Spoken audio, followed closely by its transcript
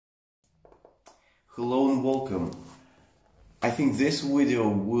Hello and welcome. I think this video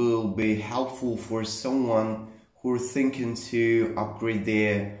will be helpful for someone who are thinking to upgrade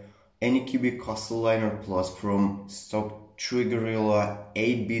their Anycubic kossel Plus from stock trigorlilla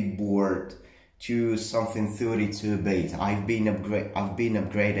 8-bit board to something 32-bit. I've been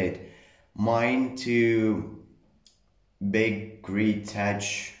upgraded mine to big grid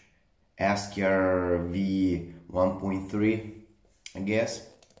touch skr1.3, I guess.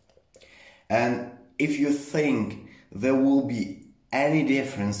 And if you think there will be any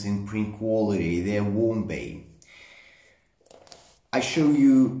difference in print quality, there won't be. I show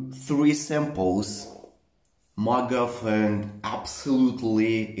you 3 samples. My girlfriend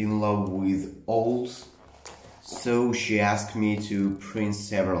absolutely in love with owls, so she asked me to print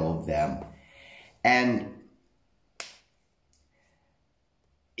several of them. And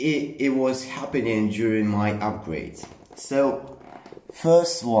it was happening during my upgrade. So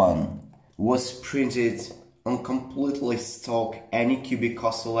first one was printed on completely stock Anycubic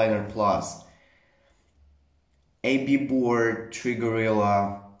kossel Plus 8-bit board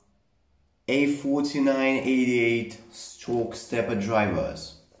trigorlilla A4988 stroke stepper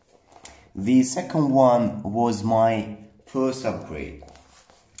drivers. The second one was my first upgrade.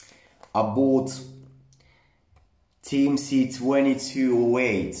 I bought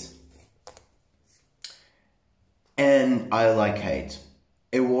TMC2208 and I like it.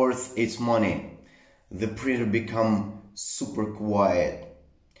 It's worth its money. The printer become super quiet.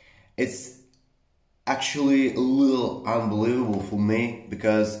 It's actually a little unbelievable for me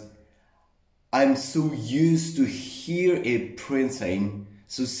because I'm so used to hear it printing,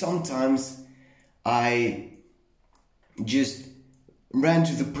 so sometimes I just ran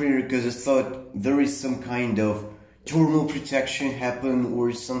to the printer because I thought there is some kind of thermal protection happen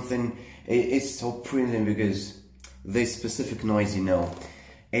or something. It stopped printing because this specific noise, you know,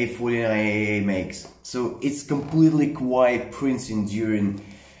 A49AA makes. So it's completely quiet printing during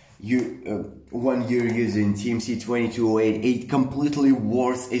when you're using TMC2208. It completely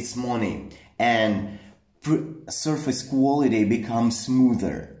worth its money, and surface quality becomes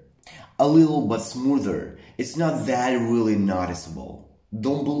smoother, a little but smoother. It's not that really noticeable.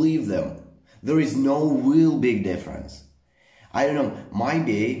 Don't believe them. There is no real big difference. I don't know, might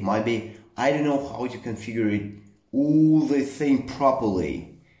be, I don't know how to configure it, all the thing properly.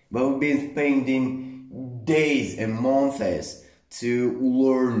 But we've been spending days and months to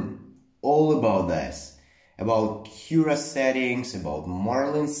learn all about this. About Cura settings, about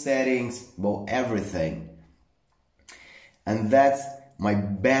Marlin settings, about everything. And that's my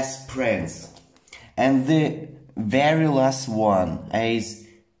best prints. And the very last one is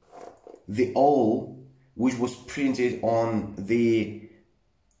the owl, which was printed on the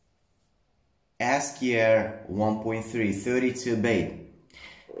skr1.3 32-bit.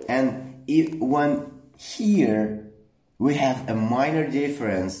 And when here we have a minor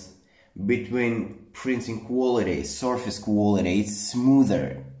difference between printing quality, surface quality, it's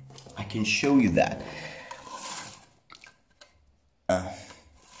smoother. I can show you that.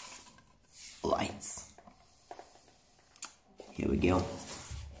 Lights. Here we go.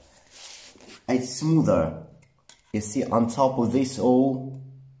 It's smoother. You see, on top of this all,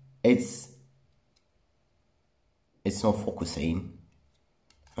 it's not focusing.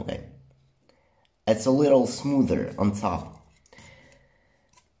 Okay. It's a little smoother on top.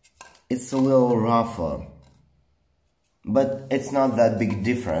 It's a little rougher, but it's not that big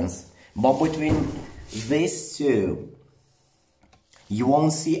difference. But between these two, you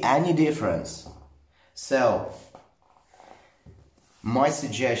won't see any difference. So, my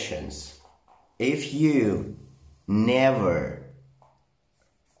suggestions, if you never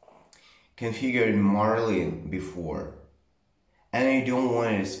configured Marlin before, and you don't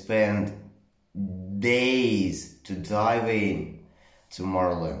want to spend days to dive in to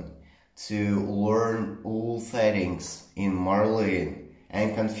Marlin, to learn all settings in Marlin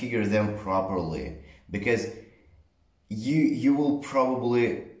and configure them properly, because you will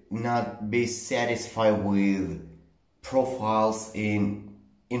probably not be satisfied with profiles in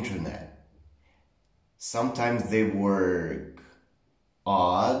internet. Sometimes they work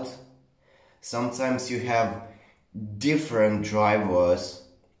odd, sometimes you have different drivers,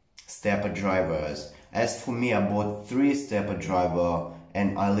 stepper drivers. As for me, I bought 3 stepper driver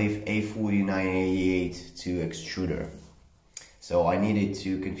and I leave A4988 to extruder. So I needed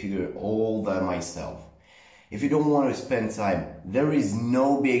to configure all that myself. If you don't want to spend time, there is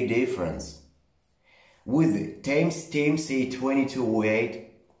no big difference. With TMC2208,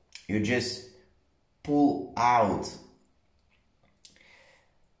 you just pull out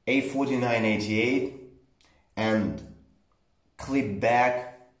A4988 and clip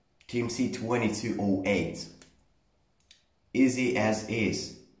back TMC2208. Easy as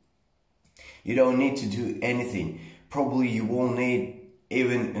is. You don't need to do anything. Probably you won't need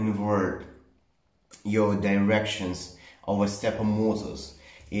even invert your directions of a stepper motors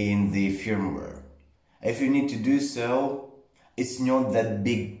in the firmware. If you need to do so, it's not that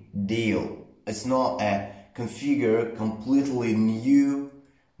big deal. It's not a configure completely new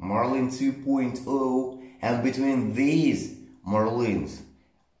Marlin 2.0, and between these Marlins,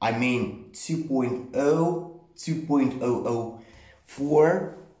 I mean 2.0,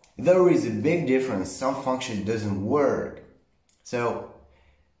 2.004, there is a big difference. Some function doesn't work. So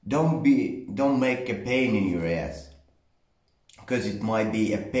don't make a pain in your ass, because it might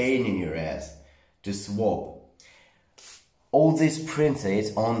be a pain in your ass to swap. All this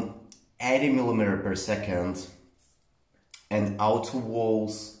printed on 80mm per second and outer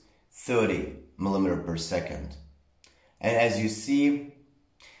walls 30mm per second. And as you see,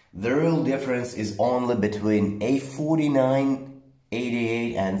 the real difference is only between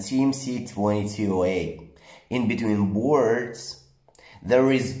A4988 and TMC2208. In between boards,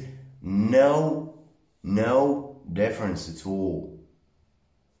 there is no difference at all.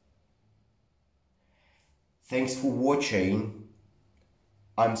 Thanks for watching.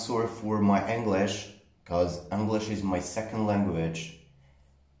 I'm sorry for my English, because English is my second language.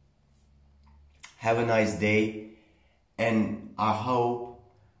 Have a nice day, and I hope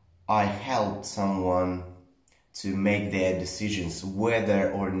I helped someone to make their decisions whether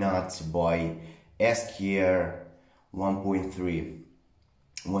or not to buy skr1.3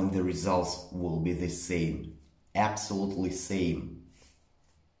 when the results will be the same, absolutely same.